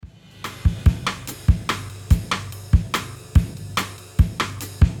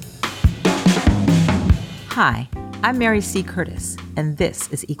Hi, I'm Mary C. Curtis, and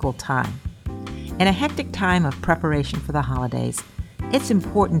this is Equal Time. In a hectic time of preparation for the holidays, it's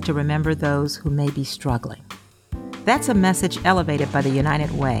important to remember those who may be struggling. That's a message elevated by the United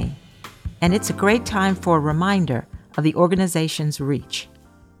Way, and it's a great time for a reminder of the organization's reach.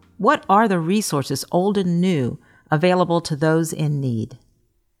 What are the resources, old and new, available to those in need?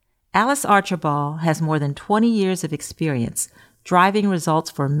 Alice Archibald has more than 20 years of experience driving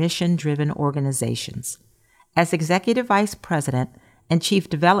results for mission-driven organizations. As Executive Vice President and Chief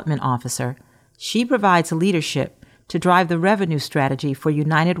Development Officer, she provides leadership to drive the revenue strategy for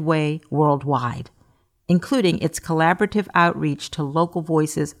United Way worldwide, including its collaborative outreach to local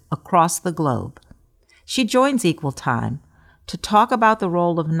voices across the globe. She joins Equal Time to talk about the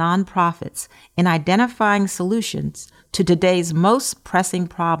role of nonprofits in identifying solutions to today's most pressing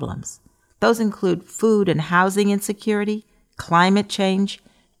problems. Those include food and housing insecurity, climate change,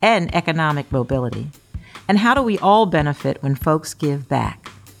 and economic mobility. And how do we all benefit when folks give back?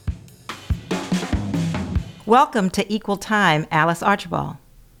 Welcome to Equal Time, Alice Archibald.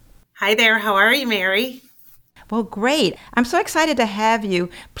 Hi there. How are you, Mary? Well, great. I'm so excited to have you.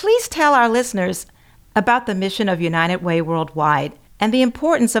 Please tell our listeners about the mission of United Way Worldwide and the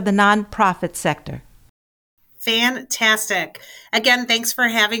importance of the nonprofit sector. Fantastic. Again, thanks for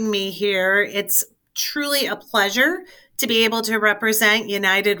having me here. It's truly a pleasure to be able to represent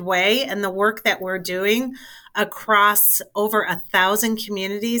United Way and the work that we're doing across over 1,000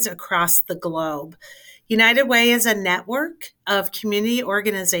 communities across the globe. United Way is a network of community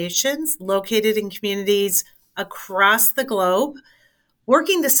organizations located in communities across the globe,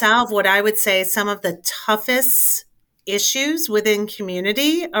 working to solve what I would say some of the toughest issues within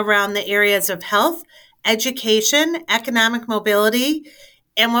community around the areas of health, education, economic mobility,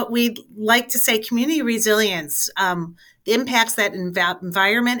 and what we'd like to say community resilience, the impacts that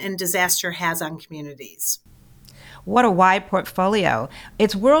environment and disaster has on communities. What a wide portfolio.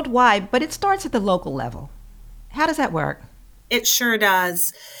 It's worldwide, but it starts at the local level. How does that work? It sure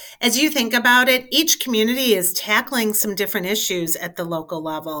does. As you think about it, each community is tackling some different issues at the local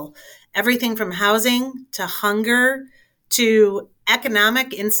level. Everything from housing to hunger to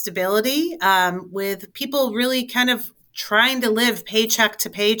economic instability, with people really kind of trying to live paycheck to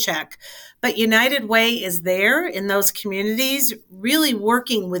paycheck. But United Way is there in those communities, really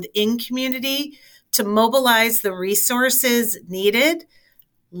working within community to mobilize the resources needed,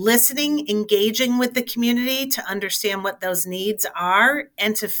 listening, engaging with the community to understand what those needs are,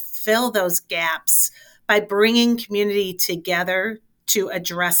 and to fill those gaps by bringing community together to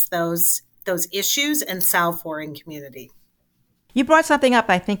address those issues and solve for in community. You brought something up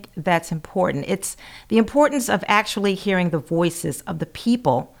I think that's important. It's the importance of actually hearing the voices of the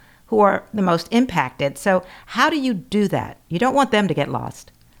people who are the most impacted. So how do you do that? You don't want them to get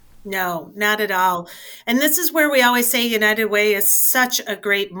lost. No, not at all. And this is where we always say United Way is such a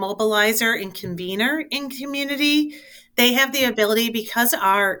great mobilizer and convener in community. They have the ability, because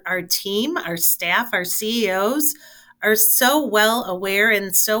our team, our staff, our CEOs are so well aware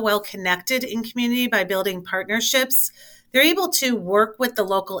and so well connected in community by building partnerships. They're able to work with the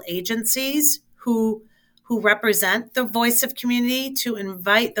local agencies who represent the voice of community to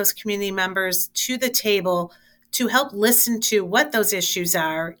invite those community members to the table to help listen to what those issues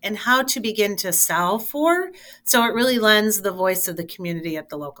are and how to begin to solve for. So it really lends the voice of the community at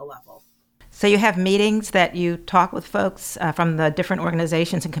the local level. So you have meetings that you talk with folks from the different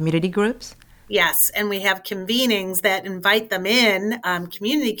organizations and community groups? Yes, and we have convenings that invite them in,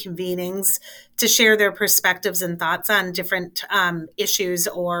 community convenings, to share their perspectives and thoughts on different issues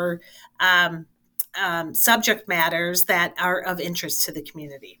or subject matters that are of interest to the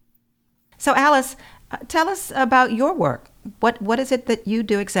community. So Alice, tell us about your work. What is it that you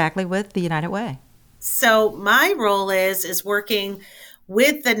do exactly with the United Way? So my role is working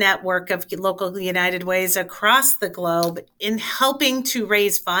with the network of local United Ways across the globe in helping to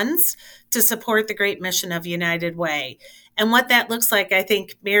raise funds to support the great mission of United Way. And what that looks like, I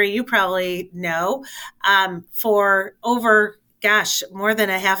think, Mary, you probably know, for over, more than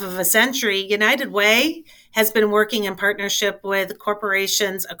a half of a century, United Way has been working in partnership with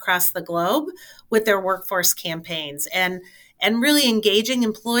corporations across the globe with their workforce campaigns and really engaging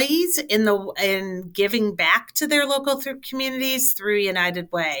employees in giving back to their local communities through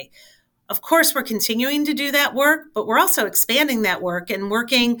United Way. Of course, we're continuing to do that work, but we're also expanding that work and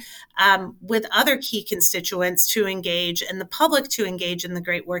working with other key constituents to engage and the public to engage in the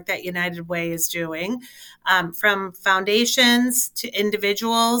great work that United Way is doing, from foundations to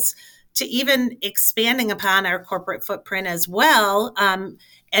individuals to even expanding upon our corporate footprint as well,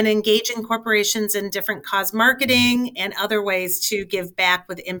 and engaging corporations in different cause marketing and other ways to give back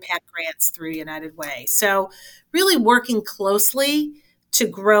with impact grants through United Way. So really working closely to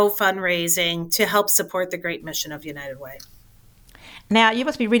grow fundraising to help support the great mission of United Way. Now, you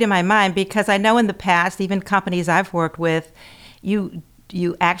must be reading my mind, because I know in the past, even companies I've worked with, you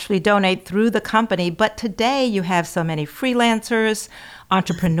actually donate through the company, but today you have so many freelancers,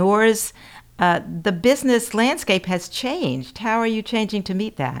 entrepreneurs. The business landscape has changed. How are you changing to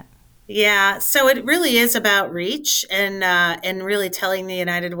meet that? Yeah, so it really is about reach and really telling the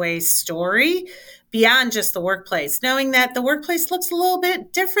United Way story beyond just the workplace, knowing that the workplace looks a little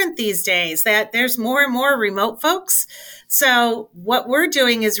bit different these days, that there's more and more remote folks. So what we're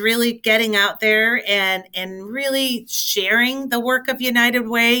doing is really getting out there and really sharing the work of United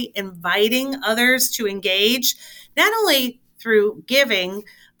Way, inviting others to engage, not only through giving,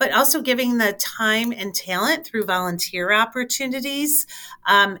 but also giving the time and talent through volunteer opportunities,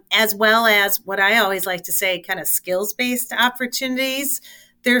 as well as what I always like to say, kind of skills-based opportunities.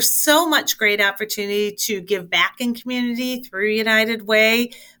 There's so much great opportunity to give back in community through United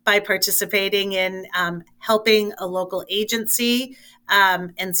Way by participating in helping a local agency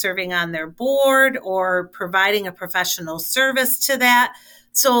and serving on their board or providing a professional service to that.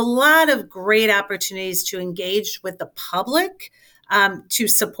 So a lot of great opportunities to engage with the public to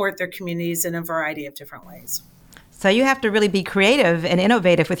support their communities in a variety of different ways. So you have to really be creative and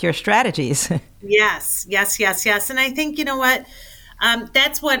innovative with your strategies. Yes. And I think, you know what,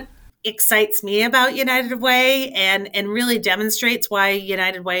 that's what excites me about United Way and really demonstrates why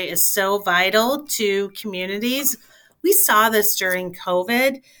United Way is so vital to communities. We saw this during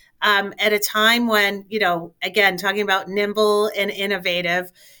COVID at a time when, again, talking about nimble and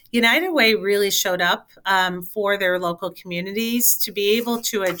innovative, United Way really showed up for their local communities to be able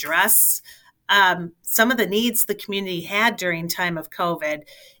to address some of the needs the community had during time of COVID.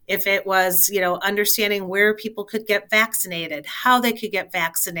 If it was, understanding where people could get vaccinated, how they could get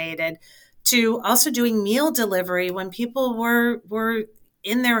vaccinated, to also doing meal delivery when people were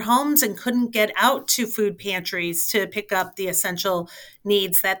in their homes and couldn't get out to food pantries to pick up the essential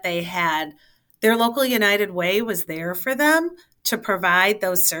needs that they had. Their local United Way was there for them to provide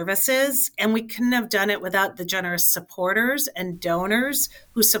those services, and we couldn't have done it without the generous supporters and donors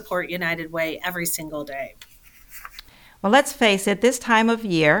who support United Way every single day. Well, let's face it, this time of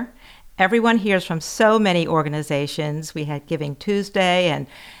year, everyone hears from so many organizations. We had Giving Tuesday, and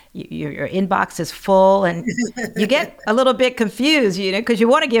your inbox is full, and you get a little bit confused, because you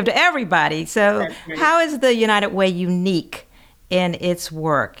want to give to everybody. So how is the United Way unique in its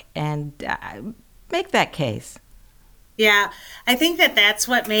work? And make that case. Yeah, I think that's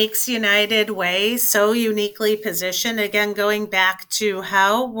what makes United Way so uniquely positioned. Again, going back to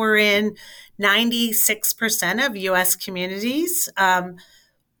how we're in 96% of U.S. communities.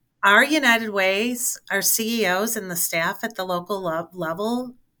 Our United Ways, our CEOs and the staff at the local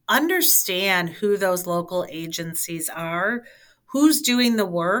level understand who those local agencies are, who's doing the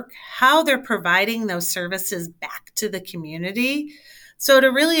work, how they're providing those services back to the community. So it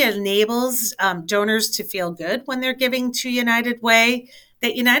really enables donors to feel good when they're giving to United Way,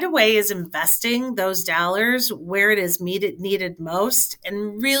 that United Way is investing those dollars where it is needed most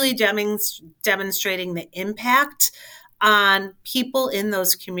and really demonstrating the impact on people in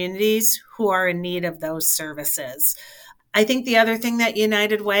those communities who are in need of those services. I think the other thing that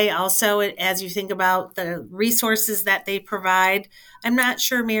United Way also, as you think about the resources that they provide, I'm not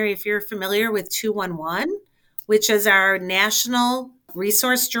sure, Mary, if you're familiar with 211, which is our national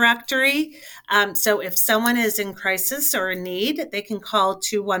resource directory. So if someone is in crisis or in need, they can call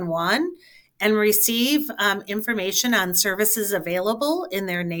 211 and receive information on services available in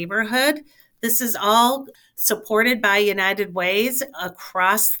their neighborhood. This is all supported by United Ways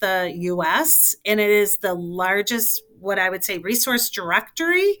across the U.S., and it is the largest, what I would say, resource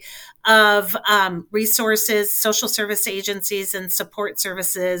directory of resources, social service agencies, and support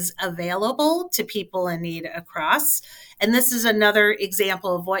services available to people in need across. And this is another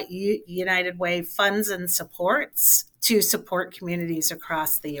example of what United Way funds and supports to support communities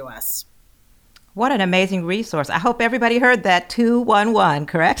across the U.S. What an amazing resource. I hope everybody heard that. 211,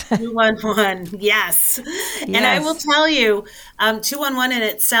 correct? 211, yes. And I will tell you, 211 in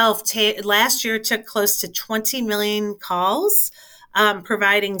itself last year took close to 20 million calls,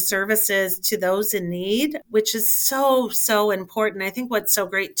 providing services to those in need, which is so important. I think what's so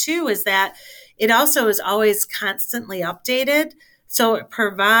great too is that it also is always constantly updated. So it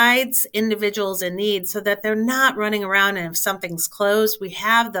provides individuals in need so that they're not running around, and if something's closed, we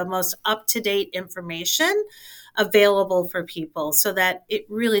have the most up-to-date information available for people so that it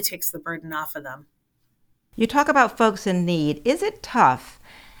really takes the burden off of them. You talk about folks in need. Is it tough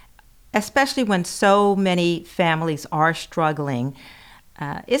especially when so many families are struggling.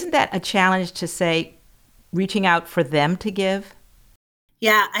 Isn't that a challenge to say, reaching out for them to give?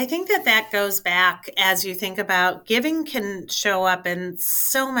 Yeah, I think that goes back as you think about giving can show up in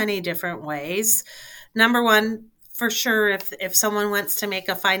so many different ways. Number one, for sure, if someone wants to make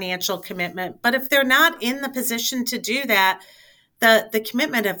a financial commitment, but if they're not in the position to do that, the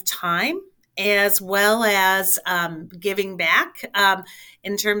commitment of time as well as giving back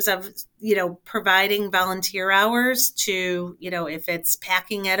in terms of providing volunteer hours to if it's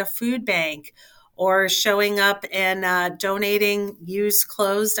packing at a food bank or showing up and donating used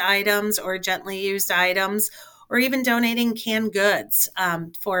closed items or gently used items or even donating canned goods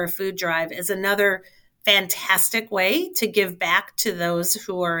for a food drive is another fantastic way to give back to those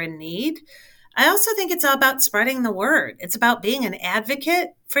who are in need. I also think it's all about spreading the word. It's about being an advocate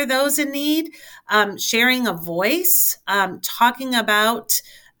for those in need, sharing a voice, talking about,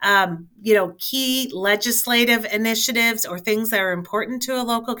 key legislative initiatives or things that are important to a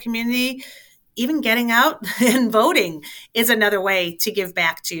local community. Even getting out and voting is another way to give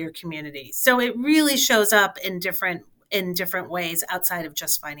back to your community. So it really shows up in different ways outside of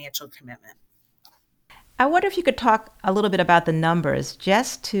just financial commitment. I wonder if you could talk a little bit about the numbers,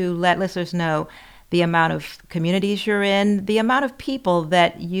 just to let listeners know the amount of communities you're in, the amount of people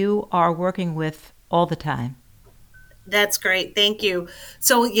that you are working with all the time. That's great. Thank you.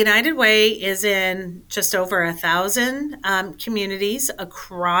 So United Way is in just over 1,000 communities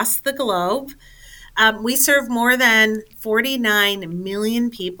across the globe. We serve more than 49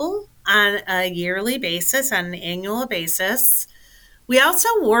 million people on a yearly basis, on an annual basis. We also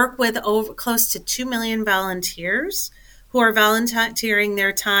work with close to 2 million volunteers who are volunteering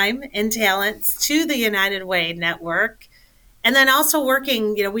their time and talents to the United Way network. And then also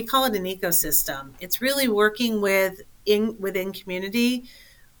working, we call it an ecosystem. It's really working within community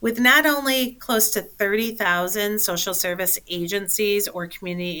with not only close to 30,000 social service agencies or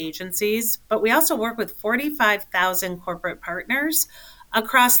community agencies, but we also work with 45,000 corporate partners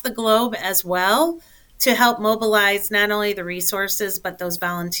across the globe as well to help mobilize not only the resources, but those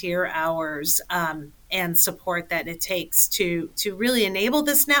volunteer hours and support that it takes to really enable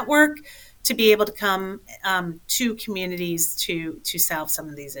this network to be able to come to communities to solve some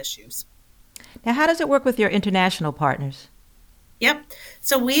of these issues. Now, how does it work with your international partners? Yep.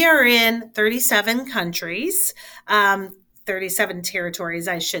 So we are in 37 countries, 37 territories,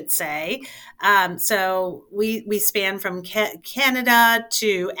 I should say. So we span from Canada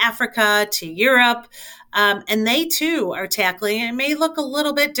to Africa to Europe, and they too are tackling, it may look a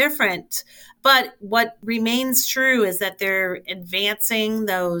little bit different, but what remains true is that they're advancing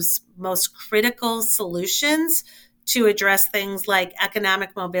those most critical solutions to address things like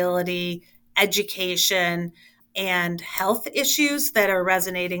economic mobility, education, and health issues that are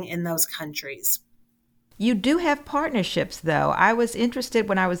resonating in those countries. You do have partnerships, though. I was interested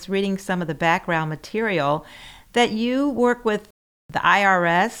when I was reading some of the background material that you work with the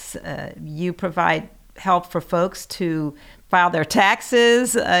IRS. You provide help for folks to file their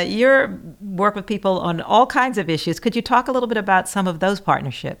taxes. You work with people on all kinds of issues. Could you talk a little bit about some of those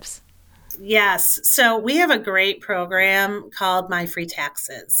partnerships? Yes. So we have a great program called My Free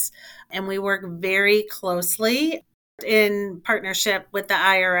Taxes, and we work very closely in partnership with the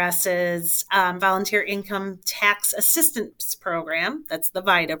IRS's Volunteer Income Tax Assistance Program. That's the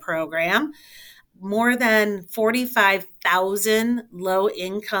VITA program. More than 45,000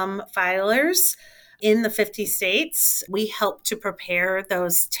 low-income filers in the 50 states. We help to prepare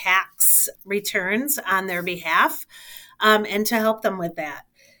those tax returns on their behalf and to help them with that.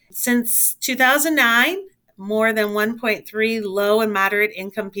 Since 2009, more than 1.3 low and moderate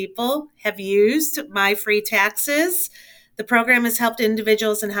income people have used My Free Taxes. The program has helped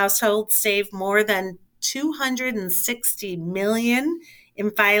individuals and households save more than $260 million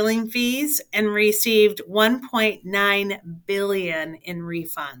in filing fees and received $1.9 billion in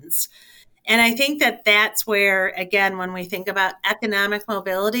refunds. And I think that's where, again, when we think about economic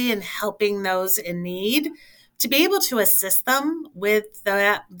mobility and helping those in need, to be able to assist them with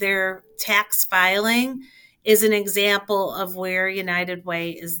their tax filing is an example of where United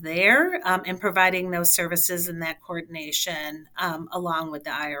Way is there and providing those services and that coordination along with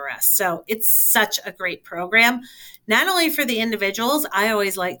the IRS. So it's such a great program, not only for the individuals, I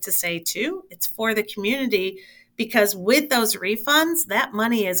always like to say too, it's for the community, because with those refunds, that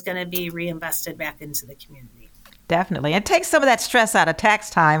money is going to be reinvested back into the community. Definitely. It takes some of that stress out of tax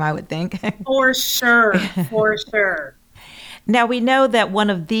time, I would think. For sure. For sure. Now, we know that one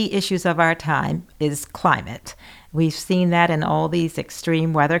of the issues of our time is climate. We've seen that in all these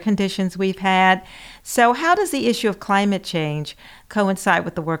extreme weather conditions we've had. So, how does the issue of climate change coincide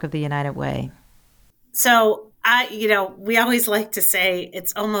with the work of the United Way? So we always like to say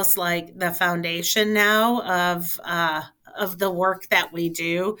it's almost like the foundation now of the work that we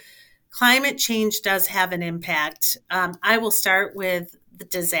do. Climate change does have an impact. I will start with the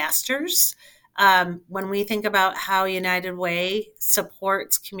disasters. When we think about how United Way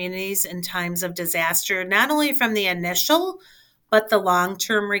supports communities in times of disaster, not only from the initial, but the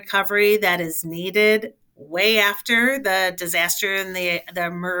long-term recovery that is needed way after the disaster and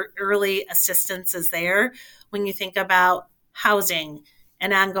the early assistance is there. When you think about housing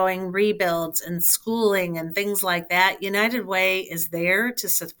and ongoing rebuilds and schooling and things like that, United Way is there to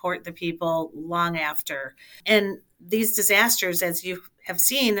support the people long after. And these disasters, as you have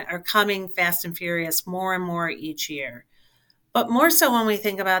seen, are coming fast and furious more and more each year. But more so when we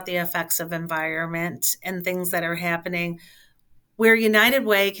think about the effects of environment and things that are happening, where United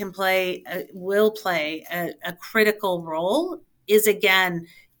Way will play a critical role is, again,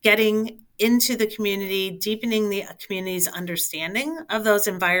 getting into the community, deepening the community's understanding of those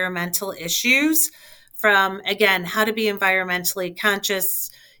environmental issues, from, again, how to be environmentally conscious,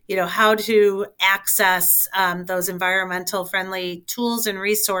 how to access those environmental friendly tools and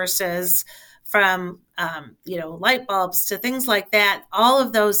resources, from light bulbs to things like that. All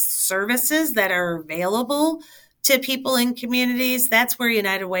of those services that are available to people in communities, that's where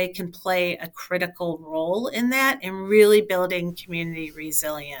United Way can play a critical role in that, and really building community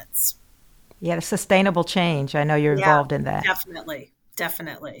resilience. Yeah, sustainable change. I know you're involved in that.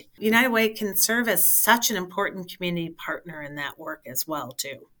 Definitely. United Way can serve as such an important community partner in that work as well,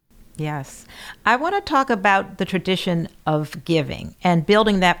 too. Yes. I want to talk about the tradition of giving and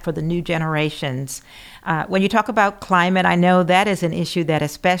building that for the new generations. When you talk about climate, I know that is an issue that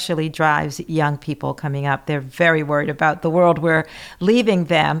especially drives young people coming up. They're very worried about the world we're leaving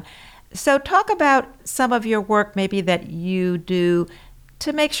them. So talk about some of your work maybe that you do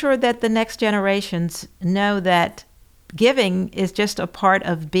to make sure that the next generations know that giving is just a part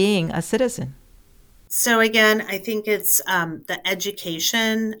of being a citizen. So again, I think it's the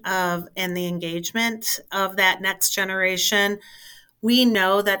education and the engagement of that next generation. We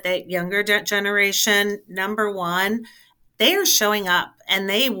know that the younger generation, number one, they are showing up and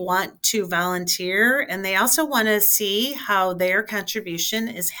they want to volunteer, and they also want to see how their contribution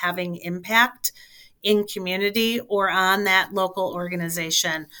is having impact in community or on that local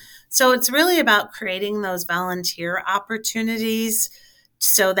organization. So it's really about creating those volunteer opportunities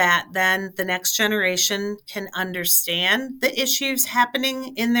so that then the next generation can understand the issues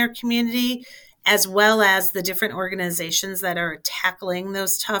happening in their community, as well as the different organizations that are tackling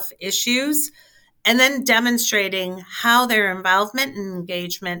those tough issues, and then demonstrating how their involvement and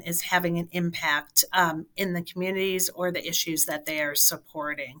engagement is having an impact in the communities or the issues that they are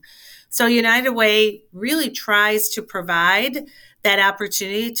supporting. So United Way really tries to provide that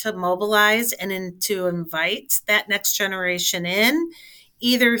opportunity to mobilize and to invite that next generation in,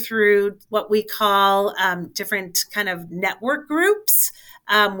 either through what we call different kind of network groups,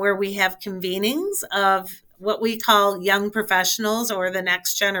 where we have convenings of what we call young professionals or the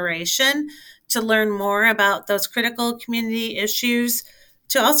next generation to learn more about those critical community issues,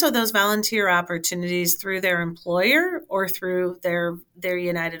 to also those volunteer opportunities through their employer or through their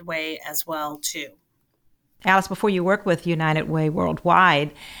United Way as well, too. Alice, before you worked with United Way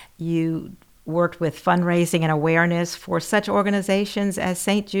Worldwide, you worked with fundraising and awareness for such organizations as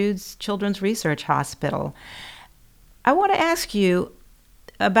St. Jude's Children's Research Hospital. I want to ask you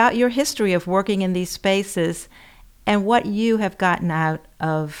about your history of working in these spaces and what you have gotten out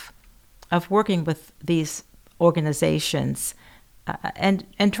of working with these organizations, and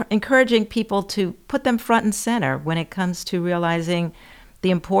encouraging people to put them front and center when it comes to realizing the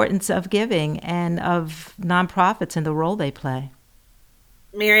importance of giving and of nonprofits and the role they play.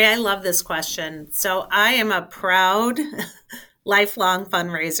 Mary, I love this question. So I am a proud lifelong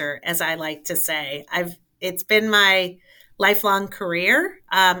fundraiser, as I like to say. It's been my lifelong career.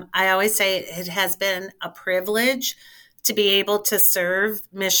 I always say it has been a privilege to be able to serve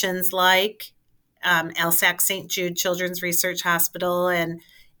missions like LSAC St. Jude Children's Research Hospital and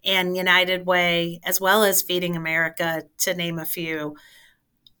United Way, as well as Feeding America, to name a few.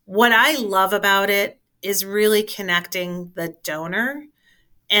 What I love about it is really connecting the donor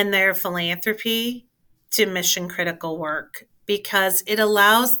and their philanthropy to mission critical work, because it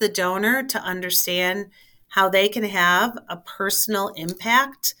allows the donor to understand how they can have a personal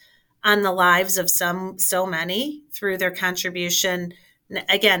impact on the lives of so many through their contribution.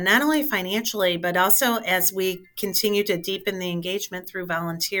 Again, not only financially, but also as we continue to deepen the engagement through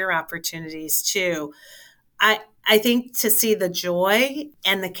volunteer opportunities too. I think to see the joy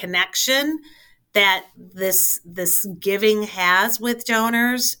and the connection that this giving has with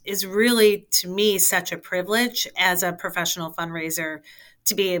donors is really, to me, such a privilege as a professional fundraiser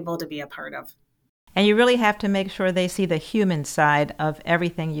to be able to be a part of. And you really have to make sure they see the human side of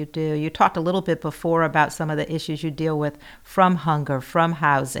everything you do. You talked a little bit before about some of the issues you deal with from hunger, from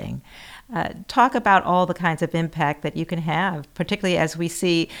housing. Talk about all the kinds of impact that you can have, particularly as we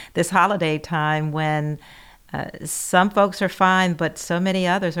see this holiday time when some folks are fine, but so many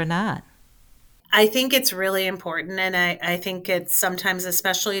others are not. I think it's really important, and I think it's sometimes,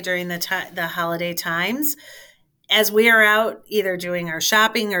 especially during the holiday times, as we are out either doing our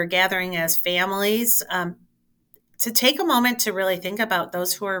shopping or gathering as families, to take a moment to really think about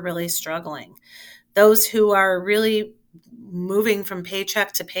those who are really struggling, those who are really moving from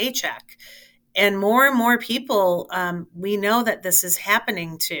paycheck to paycheck. And more people, we know that this is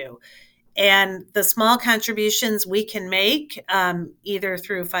happening to. And the small contributions we can make, either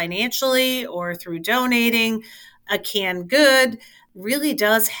through financially or through donating a canned good, really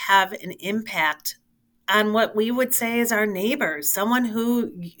does have an impact on what we would say is our neighbors, someone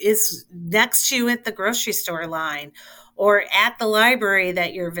who is next to you at the grocery store line or at the library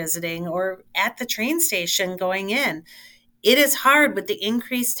that you're visiting or at the train station going in. It is hard with the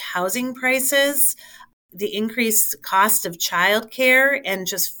increased housing prices, the increased cost of childcare, and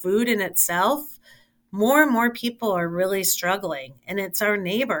just food in itself. More and more people are really struggling, and it's our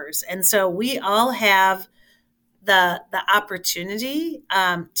neighbors. And so we all have the opportunity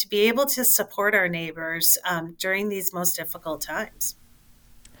to be able to support our neighbors during these most difficult times.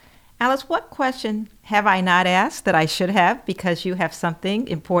 Alice, what question have I not asked that I should have, because you have something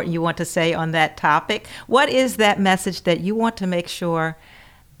important you want to say on that topic? What is that message that you want to make sure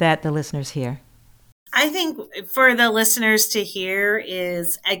that the listeners hear? I think for the listeners to hear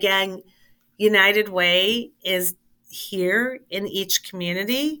is, again, United Way is here in each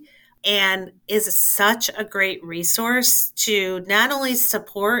community and is such a great resource to not only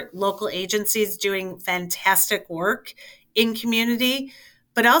support local agencies doing fantastic work in community,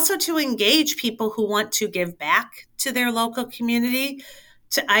 but also to engage people who want to give back to their local community.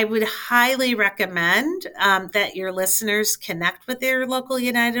 I would highly recommend that your listeners connect with their local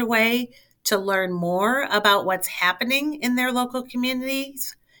United Way to learn more about what's happening in their local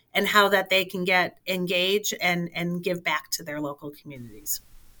communities and how that they can get engaged and give back to their local communities.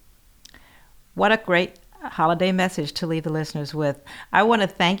 What a great holiday message to leave the listeners with. I want to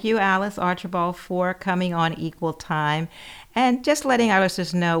thank you, Alice Archibald, for coming on Equal Time and just letting our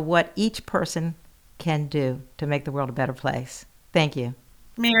listeners know what each person can do to make the world a better place. Thank you.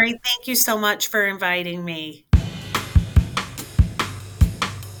 Mary, thank you so much for inviting me.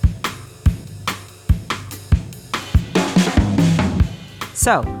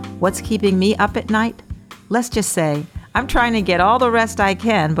 So, what's keeping me up at night? Let's just say I'm trying to get all the rest I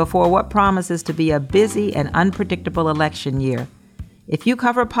can before what promises to be a busy and unpredictable election year. If you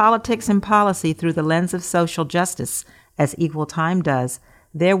cover politics and policy through the lens of social justice, as Equal Time does,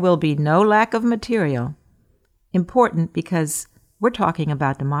 there will be no lack of material. Important because we're talking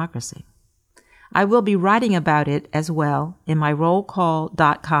about democracy. I will be writing about it as well in my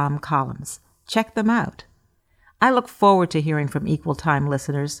rollcall.com columns. Check them out. I look forward to hearing from Equal Time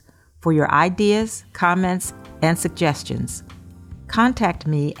listeners for your ideas, comments, and suggestions. Contact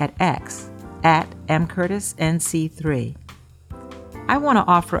me at X at mcurtisnc3. I want to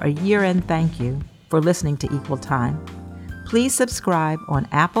offer a year-end thank you for listening to Equal Time. Please subscribe on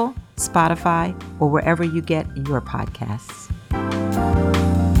Apple, Spotify, or wherever you get your podcasts.